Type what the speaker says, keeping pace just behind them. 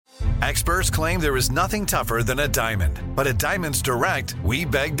Experts claim there is nothing tougher than a diamond. But at Diamonds Direct, we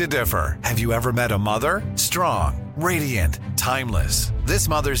beg to differ. Have you ever met a mother? Strong, radiant, timeless. This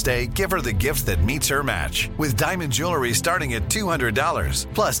Mother's Day, give her the gift that meets her match. With diamond jewelry starting at $200.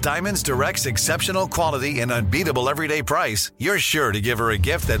 Plus Diamonds Direct's exceptional quality and unbeatable everyday price, you're sure to give her a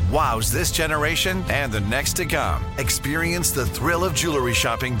gift that wows this generation and the next to come. Experience the thrill of jewelry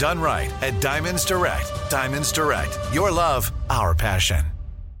shopping done right at Diamonds Direct. Diamonds Direct. Your love, our passion.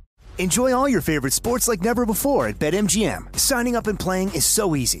 Enjoy all your favorite sports like never before at BetMGM. Signing up and playing is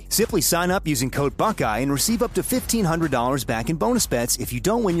so easy. Simply sign up using code Buckeye and receive up to $1,500 back in bonus bets if you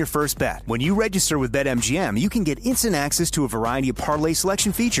don't win your first bet. When you register with BetMGM, you can get instant access to a variety of parlay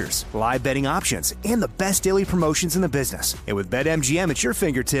selection features, live betting options, and the best daily promotions in the business. And with BetMGM at your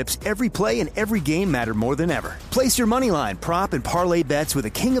fingertips, every play and every game matter more than ever. Place your moneyline, prop, and parlay bets with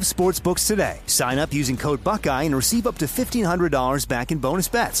the king of sportsbooks today. Sign up using code Buckeye and receive up to $1,500 back in bonus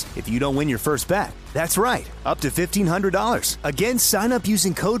bets if you don't win your first bet. That's right, up to $1,500. Again, sign up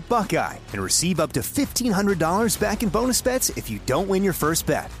using code Buckeye and receive up to $1,500 back in bonus bets if you don't win your first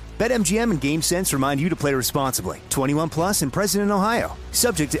bet. BetMGM and GameSense remind you to play responsibly. 21 plus and present in Ohio.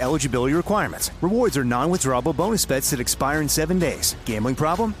 Subject to eligibility requirements. Rewards are non-withdrawable bonus bets that expire in 7 days. Gambling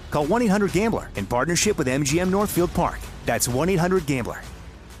problem? Call 1-800-GAMBLER in partnership with MGM Northfield Park. That's 1-800-GAMBLER.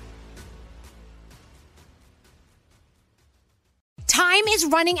 Time is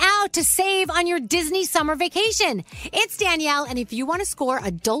running out to save on your Disney summer vacation. It's Danielle, and if you want to score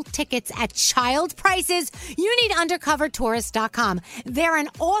adult tickets at child prices, you need UndercoverTourist.com. They're an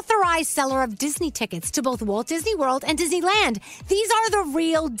authorized seller of Disney tickets to both Walt Disney World and Disneyland. These are the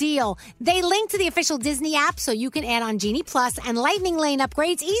real deal. They link to the official Disney app so you can add on Genie Plus and Lightning Lane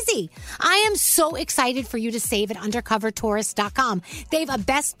upgrades easy. I am so excited for you to save at UndercoverTourist.com. They have a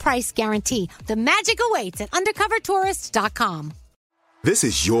best price guarantee. The magic awaits at UndercoverTourist.com. This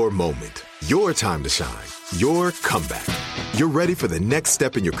is your moment, your time to shine, your comeback. You're ready for the next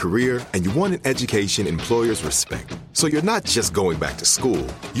step in your career, and you want an education employers respect. So you're not just going back to school,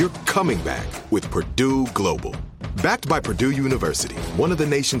 you're coming back with Purdue Global. Backed by Purdue University, one of the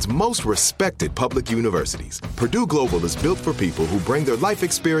nation's most respected public universities, Purdue Global is built for people who bring their life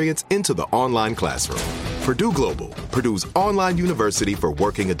experience into the online classroom. Purdue Global, Purdue's online university for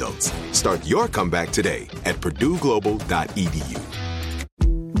working adults. Start your comeback today at purdueglobal.edu.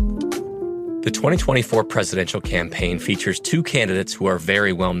 The 2024 presidential campaign features two candidates who are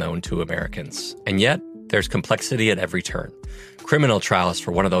very well known to Americans. And yet, there's complexity at every turn. Criminal trials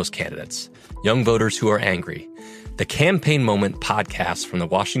for one of those candidates. Young voters who are angry. The Campaign Moment podcast from the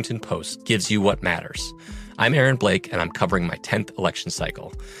Washington Post gives you what matters. I'm Aaron Blake, and I'm covering my 10th election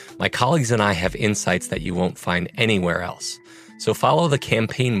cycle. My colleagues and I have insights that you won't find anywhere else. So follow The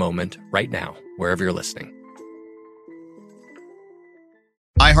Campaign Moment right now, wherever you're listening.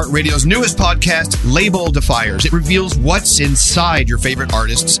 iHeartRadio's newest podcast, Label Defiers. It reveals what's inside your favorite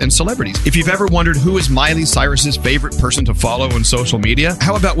artists and celebrities. If you've ever wondered who is Miley Cyrus's favorite person to follow on social media,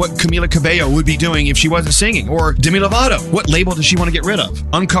 how about what Camila Cabello would be doing if she wasn't singing? Or Demi Lovato, what label does she want to get rid of?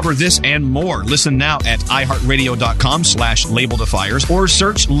 Uncover this and more. Listen now at iHeartRadio.com/Label Defiers or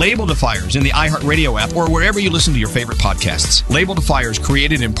search Label Defiers in the iHeartRadio app or wherever you listen to your favorite podcasts. Label Defiers,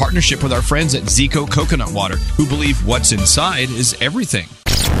 created in partnership with our friends at Zico Coconut Water, who believe what's inside is everything.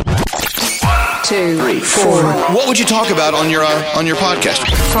 2, 3, 4. What would you talk about on your podcast?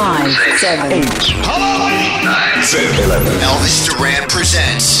 5, 7, 8. Hello! 9, 10, 11. Elvis Duran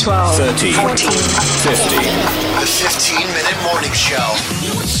presents 12, 13, 14, 15. The 15-minute morning show.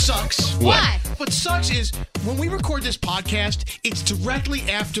 You know what sucks? What? What sucks is when we record this podcast, it's directly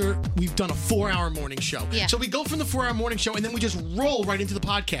after we've done a 4-hour morning show. Yeah. So we go from the 4-hour morning show and then we just roll right into the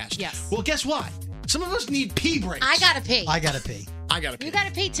podcast. Yes. Well, guess what? Some of us need pee breaks. I gotta pee. I gotta pee. You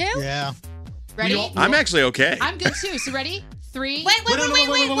gotta pee too? Yeah. Ready? I'm actually okay. I'm good too. So ready? 3. Wait. What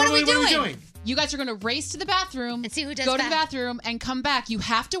are we doing? You guys are going to race to the bathroom and see who does go to the bathroom and come back. You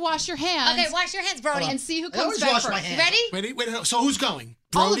have to wash your hands. Okay, wash your hands, Brody. And see who comes back first. Ready? Wait. So who's going?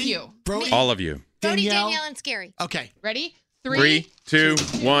 Brody? All of you. Brody? All of you. Brody, Danielle, and Scary. Okay. Ready? 3, 2,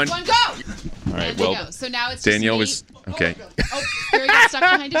 1. Go! All right, and well, go. So now it's Danielle just me. was... Okay. Oh, Scary got stuck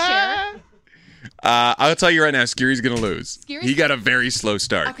behind a chair. I'll tell you right now, Scary's going to lose. Scary's He got a very slow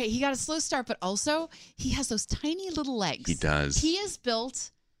start. Okay, he got a slow start, but also he has those tiny little legs. He does. He is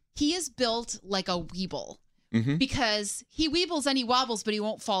built like a weeble. Mm-hmm. Because he weebles and he wobbles, but he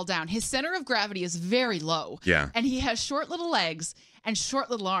won't fall down. His center of gravity is very low. Yeah. And he has short little legs and short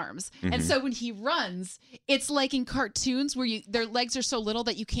little arms. Mm-hmm. And so when he runs, it's like in cartoons where their legs are so little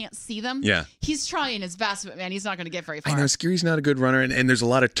that you can't see them. Yeah. He's trying his best, but man, he's not going to get very far. I know, Scary's not a good runner, and there's a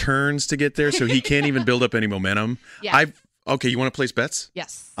lot of turns to get there, so he can't even build up any momentum. Yeah. Okay, you want to place bets?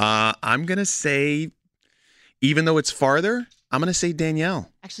 Yes. I'm going to say, even though it's farther, I'm going to say Danielle.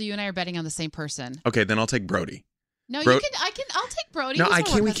 Actually, you and I are betting on the same person. Okay, then I'll take Brody. No, I'll take Brody. No, He's my work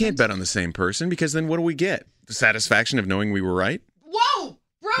we husband. can't bet on the same person because then what do we get? The satisfaction of knowing we were right? Whoa!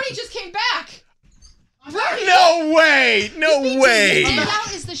 Brody just came back. Brody! No way! No way! Danielle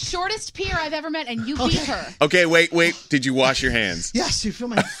is the shortest peer I've ever met, and you beat her. Okay, wait. Did you wash your hands? Yes, you feel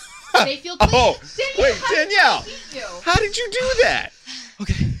my... They feel clean. Oh, Danielle, wait, Danielle. How did you do that?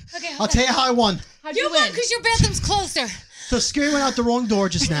 Okay, I'll tell you how I won. How'd You won because your bathroom's closer. So Scary went out the wrong door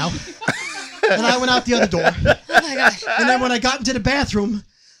just now. And I went out the other door. Oh my gosh. And then when I got into the bathroom,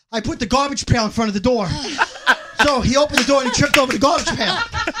 I put the garbage pail in front of the door. So he opened the door and he tripped over the garbage pail.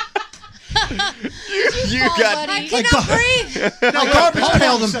 You got... I cannot breathe. I garbage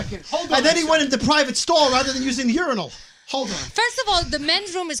pailed him. Hold on And then a he went into the private stall rather than using the urinal. Hold on. First of all, the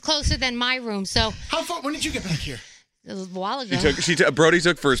men's room is closer than my room, so How far? When did you get back here? it was a while ago. Brody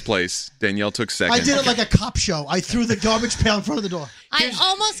took first place. Danielle took second. I did it like a cop show. I threw the garbage pail in front of the door. I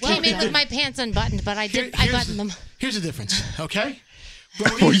almost came in with my pants unbuttoned, but I buttoned them. Here's the difference, okay?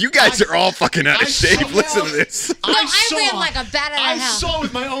 Well, you guys are all fucking out of shape. Listen to this. I ran like a bat out of I hell. saw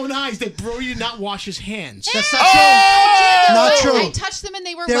with my own eyes that Brody did not wash his hands. That's not true. Not true. I touched them and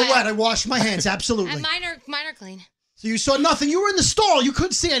they were They're wet. wet. I washed my hands. Absolutely. And mine are clean. So you saw nothing. You were in the stall. You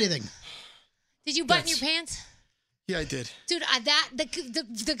couldn't see anything. Did you button your pants? Yeah, I did. Dude,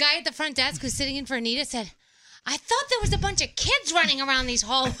 the guy at the front desk who's sitting in for Anita said, I thought there was a bunch of kids running around these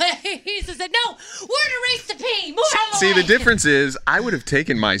hallways. I said, no, we're in a race to pee. Move out of the See, way. the difference is I would have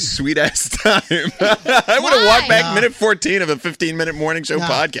taken my sweet ass time. I would have walked back minute 14 of a 15-minute morning show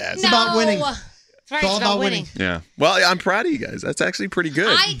podcast. It's about winning. That's right, It's all about winning. Yeah. Well, I'm proud of you guys. That's actually pretty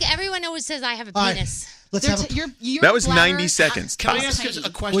good. Everyone always says I have a All right. penis. Let's have a... Your That was bladder- 90 seconds. Can I tops. ask you a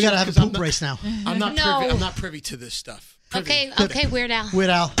question? We got to have a 'Cause I'm poop not- race now. I'm not No. privy. I'm not privy to this stuff. Privy. Okay, Weird Al. Weird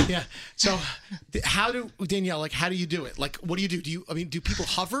Al. Yeah. So, Danielle, like, how do you do it? Like, what do you do? Do people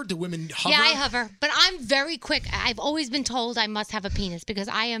hover? Do women hover? Yeah, I hover, but I'm very quick. I've always been told I must have a penis because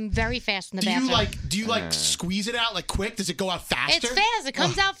I am very fast in the bathroom. Do you squeeze it out like quick? Does it go out faster? It's fast. It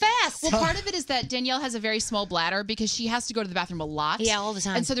comes out fast. Well, part of it is that Danielle has a very small bladder because she has to go to the bathroom a lot. Yeah, all the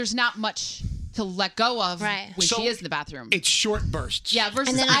time. And so there's not much to let go of when So she is in the bathroom. It's short bursts. Yeah,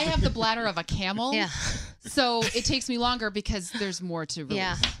 versus then I have the bladder of a camel. Yeah. So it takes me longer because there's more to release.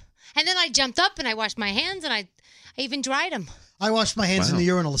 Yeah. And then I jumped up and I washed my hands and I even dried them. I washed my hands in the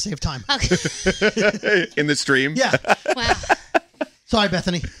urinal to save time. In the stream? Yeah. Wow. Sorry,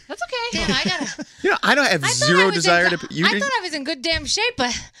 Bethany. That's okay. Damn, I gotta. I don't have zero desire to pee. I thought I was in good damn shape,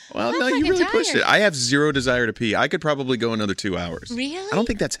 but. Well, I'm no, you fucking really tired. pushed it. I have zero desire to pee. I could probably go another 2 hours. Really? I don't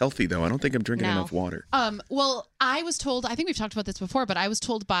think that's healthy, though. I don't think I'm drinking No. enough water. Well, I was told, I think we've talked about this before, but I was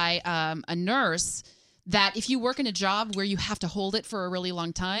told by a nurse that if you work in a job where you have to hold it for a really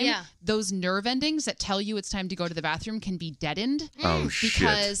long time, Yeah. those nerve endings that tell you it's time to go to the bathroom can be deadened. Oh, shit.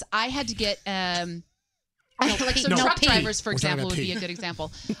 Because I had to get like so No truck pee. drivers, for We're talking example, about would be pee. a good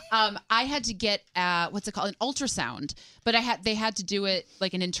example. I had to get what's it called, an ultrasound, but they had to do it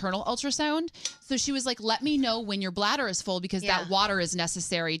like an internal ultrasound. So she was like, "Let me know when your bladder is full because that water is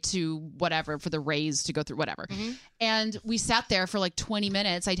necessary to whatever for the rays to go through whatever." And we sat there for like 20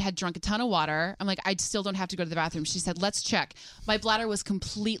 minutes. I had drunk a ton of water. I'm like, I still don't have to go to the bathroom. She said, "Let's check." My bladder was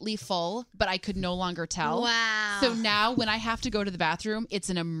completely full, but I could no longer tell. Wow. So now when I have to go to the bathroom,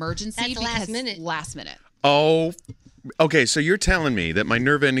 it's an emergency. That's last minute. Last minute. Oh, okay. So you're telling me that my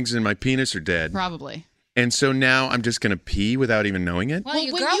nerve endings in my penis are dead. Probably. And so now I'm just going to pee without even knowing it? Well,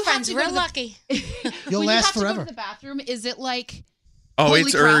 your when you have girlfriend's to go real to the- lucky. You'll when last you have forever. to go to the bathroom, is it like? Oh, holy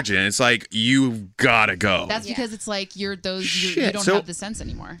it's crap? urgent. It's like, you've got to go. That's because it's like you Shit, don't so- have the sense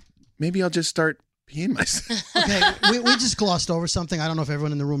anymore. Maybe I'll just start peeing myself. Okay, we just glossed over something. I don't know if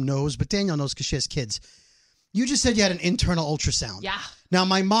everyone in the room knows, but Danielle knows because she has kids. You just said you had an internal ultrasound. Yeah. Now,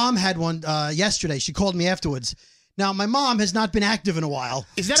 my mom had one yesterday. She called me afterwards. Now, my mom has not been active in a while.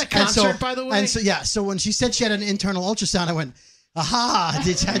 Is that a And so- concert, by the way? And so, yeah, so when she said she had an internal ultrasound, I went, aha,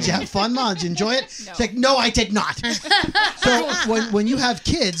 did you have fun, Mom? Did you enjoy it? She's like, no, I did not. So when you have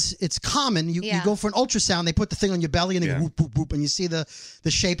kids, it's common. You go for an ultrasound, they put the thing on your belly and they go whoop, whoop, whoop, and you see the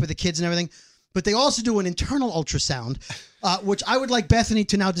shape of the kids and everything. But they also do an internal ultrasound, which I would like Bethany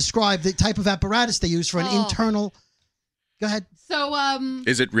to now describe the type of apparatus they use for an internal. Go ahead. So,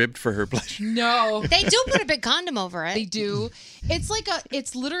 Is it ribbed for her pleasure? no, They do put a big condom over it. they do.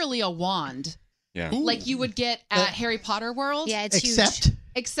 It's literally a wand, Yeah. like you would get at Harry Potter World. Yeah, it's Except, huge.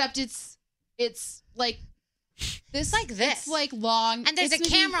 except it's like this, like this. It's like long, And there's it's a maybe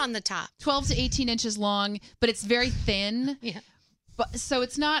camera on the top. 12 to 18 inches long, but it's very thin. Yeah. But so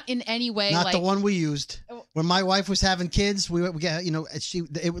it's not in any way Not like the one we used. When my wife was having kids, we got,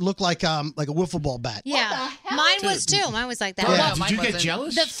 it looked like a wiffle ball bat. Yeah, mine was too. Mine was like that. Yeah. Well, Did you get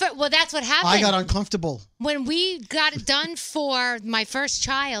jealous? Well, that's what happened. I got uncomfortable. When we got it done for my first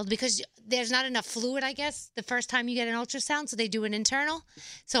child, because there's not enough fluid, I guess, the first time you get an ultrasound, so they do an internal.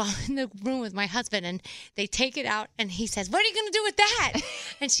 So I'm in the room with my husband, and they take it out, and he says, "What are you going to do with that?"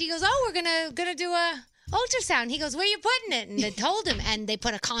 And she goes, "Oh, we're gonna do a ultrasound." He goes, "Where are you putting it?" And they told him, and they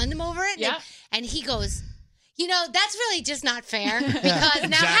put a condom over it. Yeah. And he goes, "That's really just not fair, because Yeah,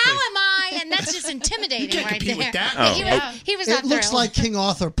 now how am I?" And that's just intimidating You can't right compete there. with that. Yeah, he was not It looks thrilled. like King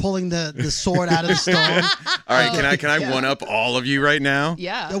Arthur pulling the sword out of the stone. All right, can I one up all of you right now?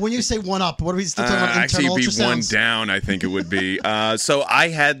 Yeah. When you say one up, what are we still talking about? Actually, Internal it'd be one ultrasounds? down, I think it would be. So I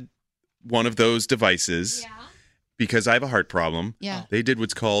had one of those devices because I have a heart problem. Yeah. They did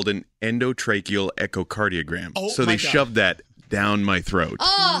what's called an endotracheal echocardiogram. Oh, so my they God. shoved that down my throat.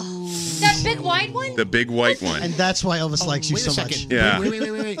 Oh, that big white one? The big white one. And that's why Elvis likes you Wait so a much. second. Yeah.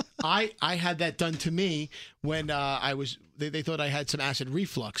 Wait. I had that done to me when I was. They thought I had some acid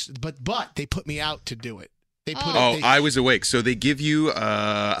reflux, but they put me out to do it. They put. I was awake. So they give you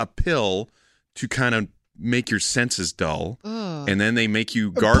a pill to kind of make your senses dull, and then they make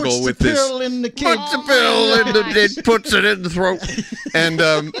you gargle Puts with the this. pill in the kid. Puts the pill in it puts it in the throat, and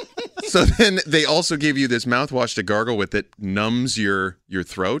so then they also give you this mouthwash to gargle with. It numbs your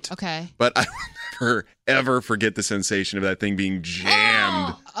throat. Okay. But I will never ever forget the sensation of that thing being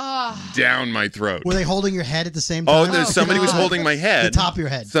jammed down my throat. Were they holding your head at the same Oh, time? somebody was holding my head. The top of your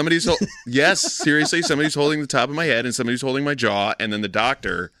head. Yes, seriously, somebody's holding the top of my head, and somebody's holding my jaw, and then the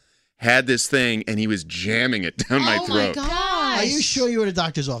doctor had this thing, and he was jamming it down my throat. Are you sure you were at a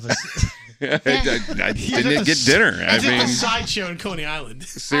doctor's office? I didn't get dinner. I He's at mean, the sideshow in Coney Island.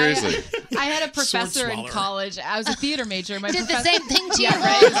 seriously. I had a professor in swallower. college. I was a theater major. My Did the professor same thing to you. Yeah,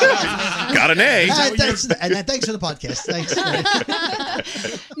 right. Got an A. Thanks for the podcast. Thanks.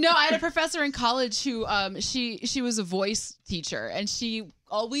 No, I had a professor in college who she was a voice teacher, and she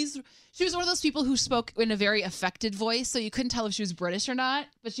was one of those people who spoke in a very affected voice, so you couldn't tell if she was British or not,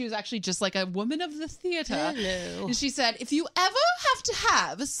 but she was actually just like a woman of the theater. Hello. And she said, "If you ever have to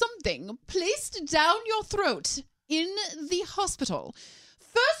have something placed down your throat in the hospital,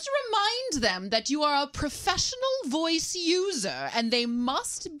 first remind them that you are a professional voice user and they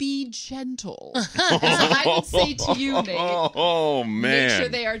must be gentle." And so I would say to you, Nate, Oh, man. make sure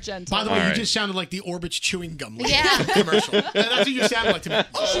they are gentle. By the way, All you right. just sounded like the Orbitz chewing gum lady Yeah. from the commercial. That's what you sounded like to me.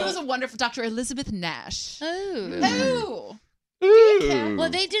 She was a wonderful Dr. Elizabeth Nash. Oh. Oh. Well,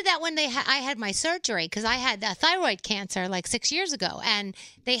 they did that when I had my surgery, because I had thyroid cancer like 6 years ago, and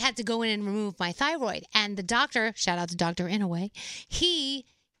they had to go in and remove my thyroid. And the doctor, shout out to Dr. Inouye, he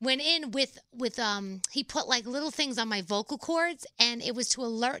went in with he put like little things on my vocal cords, and it was to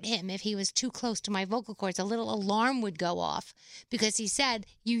alert him if he was too close to my vocal cords. A little alarm would go off, because he said,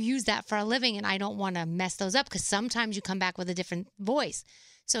 "You use that for a living, and I don't want to mess those up, because sometimes you come back with a different voice."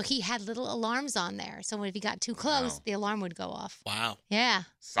 So he had little alarms on there. So if he got too close, the alarm would go off. Wow. Yeah.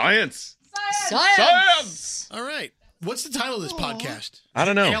 Science. Science. All right. What's the title of this podcast? I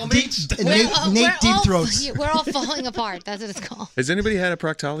don't know. Ailments? Nate Deep Throats. We're all falling apart. That's what it's called. Has anybody had a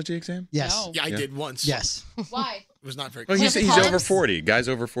proctology exam? Yes. No. Yeah, I did once. Yes. Why? It was not very Well, good. he's over 40. Guys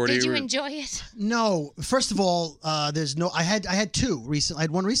over 40. Did you were- enjoy it? No. First of all, there's no. I had two recently. I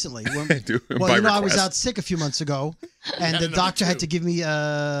had one recently. Well, By I was request. out sick a few months ago, and the another doctor had two. to give me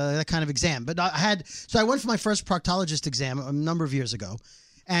that kind of exam. But I went for my first proctologist exam a number of years ago,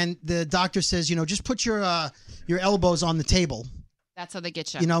 and the doctor says, just put your elbows on the table. That's how they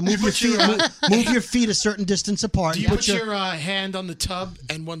get you. Move your feet. Move your feet a certain distance apart. Do you put your hand on the tub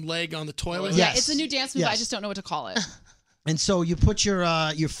and one leg on the toilet? Yeah, Yes. it's a new dance move. I Yes. just don't know what to call it. And so you put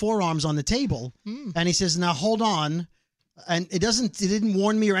your forearms on the table, and he says, "Now hold on." And it didn't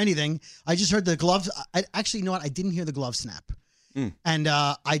warn me or anything. I just heard the gloves. Actually, you know what? I didn't hear the glove snap, and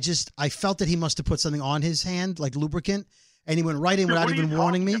I felt that he must have put something on his hand, like lubricant, and he went right in without even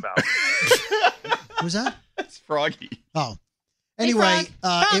warning me. What was that? That's Froggy. Oh, Hey, anyway,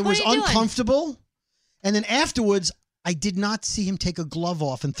 Frog, it what was are you doing? uncomfortable, and then afterwards, I did not see him take a glove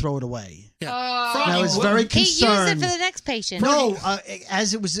off and throw it away. Yeah. And I was very He used concerned. it for the next patient. No,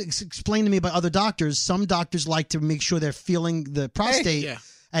 as it was explained to me by other doctors, some doctors like to make sure they're feeling the prostate, Yeah.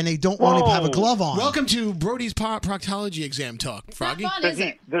 and they don't want to have a glove on. Welcome to Brody's proctology exam talk, Froggy. Not fun, is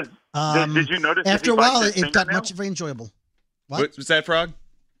it? Did you notice? if After he a while, bites his it got fingernail? very enjoyable. What was that, Frog?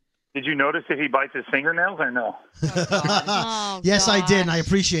 Did you notice if he bites his fingernails or no? Oh, Yes, I God. did, and I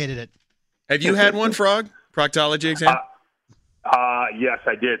appreciated it. Have you had one, Frog? Proctology exam? Yes,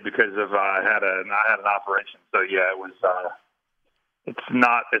 I did because of I had an operation. So yeah, it was it's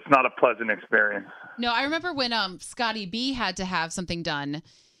not a pleasant experience. No, I remember when Scotty B had to have something done.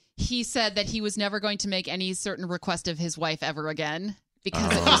 He said that he was never going to make any certain request of his wife ever again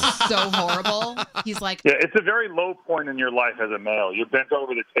because it was so horrible. He's like, yeah, it's a very low point in your life as a male. You're bent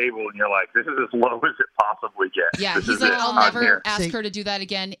over the table and you're like, this is as low as it possibly gets. yeah, This he's is like, it. I'll I'm never here. ask her to do that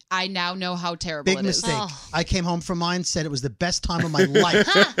again. I now know how terrible Big it is. mistake. I came home from mine, said it was the best time of my life.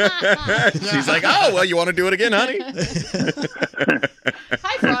 She's like, oh, well, you want to do it again, honey?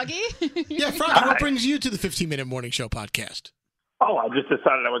 Hi, Froggy. Yeah, Froggy, what brings you to the 15-Minute Morning Show podcast? Oh, I just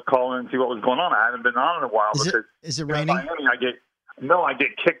decided I would call in and see what was going on. I haven't been on in a while. Is it in raining? Miami, I get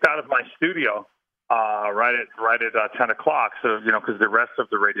kicked out of my studio right at 10 o'clock. So, because the rest of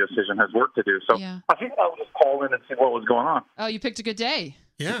the radio station has work to do. So I think I would just call in and see what was going on. Oh, you picked a good day.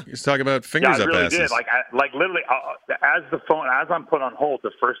 Yeah. He's talking about fingers I up really asses. did. Like literally, as I'm put on hold,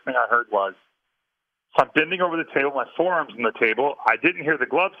 the first thing I heard was, so I'm bending over the table, my forearms on the table. I didn't hear the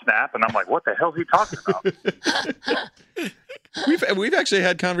glove snap, and I'm like, what the hell is he talking about? We've actually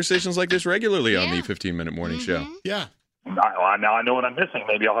had conversations like this regularly on the 15-Minute Morning Show. Yeah. Now I know what I'm missing.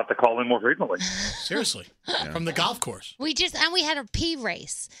 Maybe I'll have to call in more frequently. Seriously. From the golf course. We had a pee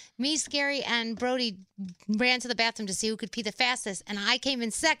race. Me, Scary, and Brody ran to the bathroom to see who could pee the fastest, and I came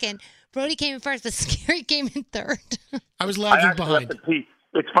in second. Brody came in first, but Scary came in third. I was I lagging actually behind. have to pee.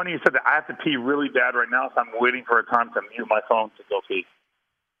 It's funny you said that. I have to pee really bad right now, so I'm waiting for a time to mute my phone to go pee.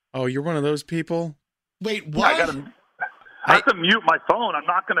 Oh, you're one of those people? Wait, Yeah, I have to mute my phone. I'm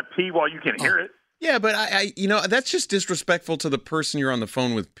not going to pee while you can hear it. Yeah, but I that's just disrespectful to the person you're on the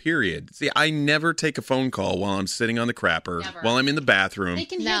phone with, period. See, I never take a phone call while I'm sitting on the crapper, while I'm in the bathroom. They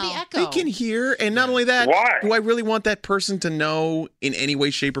can hear the echo. They can hear, and not only that, Why? do I really want that person to know in any way,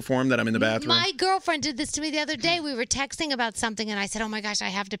 shape, or form that I'm in the bathroom? My girlfriend did this to me the other day. We were texting about something, and I said, oh, my gosh, I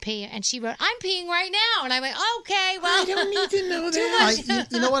have to pee. And she wrote, I'm peeing right now. And I went, okay, well. I don't need to know too that. much.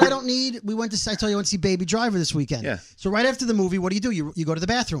 You know what I don't need? I told you I went to see Baby Driver this weekend. Yeah. So right after the movie, what do? You go to the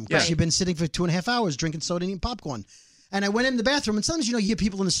bathroom because Yeah. you've been sitting for 2.5 hours drinking soda and eating popcorn. And I went in the bathroom, and sometimes you hear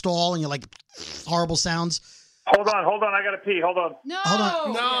people in the stall, and you're like, horrible sounds. Hold on. I got to pee. Hold on. No.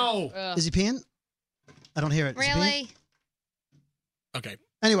 Hold on. No. Is he peeing? I don't hear it. Is he peeing? Really? Okay.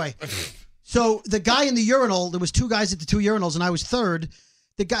 Anyway, so the guy in the urinal, there was two guys at the two urinals, and I was third.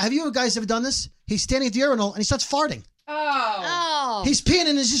 The guy, have you guys ever done this? He's standing at the urinal, and he starts farting. Oh. He's peeing,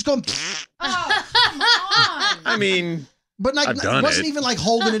 and he's just going. Oh, come on. I mean, But like, I've it done wasn't it. even like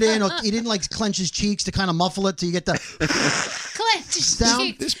holding it in, or he didn't like clench his cheeks to kind of muffle it till you get the. Clench his Sound-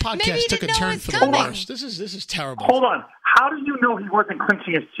 cheeks. This Maybe podcast he took a didn't know turn it was for the coming. worst. This is terrible. Hold on. How do you know he wasn't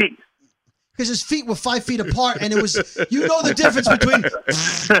clenching his cheeks? Because his feet were 5 feet apart, and it was, the difference between.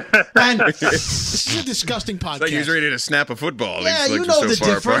 And This is a disgusting podcast. it's like he's ready to snap a football. Yeah, These you legs are know so the far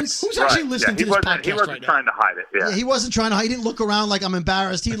difference. apart. Who's actually listening he to this wasn't, He podcast wasn't right now? trying to hide it. Yeah. he wasn't trying to. He didn't look around like I'm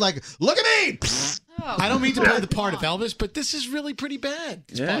embarrassed. He like, look at me. I don't mean to play the part of Elvis, but this is really pretty bad.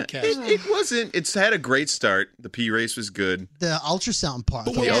 This Yeah, podcast. it wasn't. It's had a great start. The pee race was good. The ultrasound part.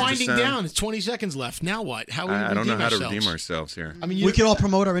 But The we're winding ultrasound. down. It's 20 seconds left. Now what? How will we I don't know how to ourselves? redeem ourselves here. I mean, We could all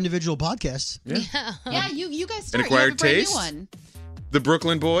promote our individual podcasts. Yeah, you guys start. You have acquired a brand taste? new one. The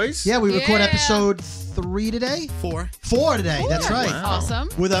Brooklyn Boys. Yeah, we record Yeah. episode 3 today. 4. 4 today. That's right. Wow. Awesome.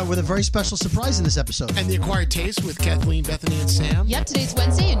 With a very special surprise in this episode. And the Acquired Taste with Kathleen, Bethany, and Sam. Yep, today's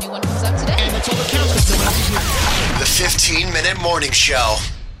Wednesday. A new one comes out today. And that's all that counts because no one else is here. The 15-Minute Morning Show.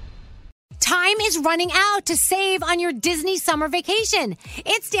 Time is running out to save on your Disney summer vacation.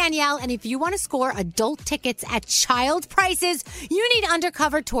 It's Danielle, and if you want to score adult tickets at child prices, you need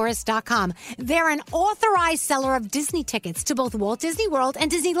UndercoverTourist.com. They're an authorized seller of Disney tickets to both Walt Disney World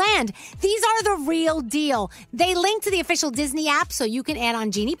and Disneyland. These are the real deal. They link to the official Disney app so you can add on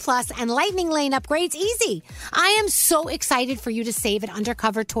Genie Plus and Lightning Lane upgrades easy. I am so excited for you to save at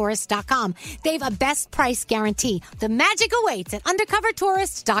UndercoverTourist.com. They have a best price guarantee. The magic awaits at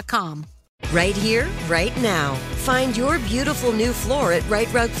UndercoverTourist.com. Right here, right now. Find your beautiful new floor at Right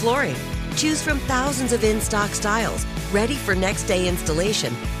Rug Flooring. Choose from thousands of in-stock styles, ready for next day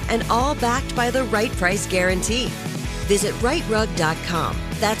installation, and all backed by the right price guarantee. Visit rightrug.com.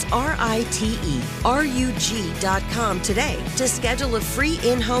 That's RITERUG.com today to schedule a free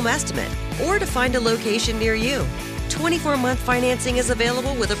in-home estimate or to find a location near you. 24-month financing is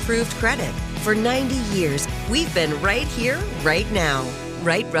available with approved credit. For 90 years, we've been right here, right now.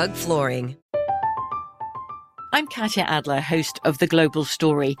 Right Rug Flooring. I'm Katya Adler, host of The Global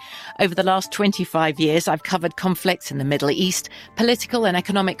Story. Over the last 25 years, I've covered conflicts in the Middle East, political and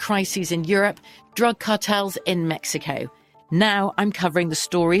economic crises in Europe, drug cartels in Mexico. Now I'm covering the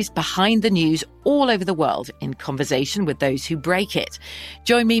stories behind the news all over the world in conversation with those who break it.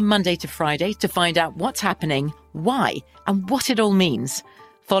 Join me Monday to Friday to find out what's happening, why, and what it all means.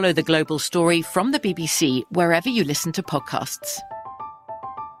 Follow The Global Story from the BBC wherever you listen to podcasts.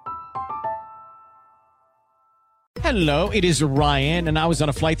 Hello, it is Ryan, and I was on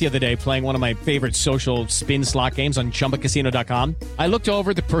a flight the other day playing one of my favorite social spin slot games on ChumbaCasino.com. I looked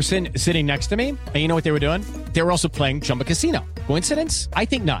over at the person sitting next to me, and you know what they were doing? They were also playing Chumba Casino. Coincidence? I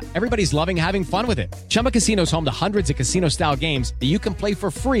think not. Everybody's loving having fun with it. Chumba Casino is home to hundreds of casino-style games that you can play for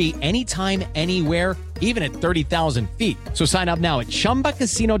free anytime, anywhere, even at 30,000 feet. So sign up now at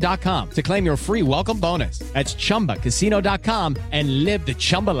ChumbaCasino.com to claim your free welcome bonus. That's ChumbaCasino.com and live the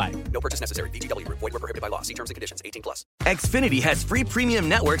Chumba life. No purchase necessary. VGW. Void where prohibited by law. See terms and conditions. 18+. Xfinity has free premium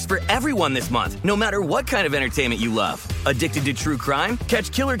networks for everyone this month, no matter what kind of entertainment you love. Addicted to true crime?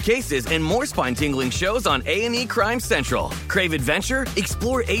 Catch killer cases and more spine-tingling shows on A&E Crime Central. Crave adventure?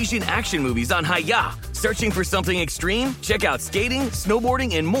 Explore Asian action movies on Hi-YAH. Searching for something extreme? Check out skating,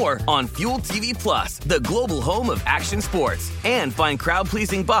 snowboarding, and more on Fuel TV Plus, the global home of action sports. And find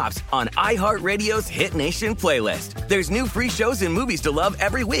crowd-pleasing bops on iHeartRadio's Hit Nation playlist. There's new free shows and movies to love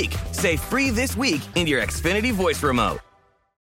every week. Say free this week in your Xfinity voice remote.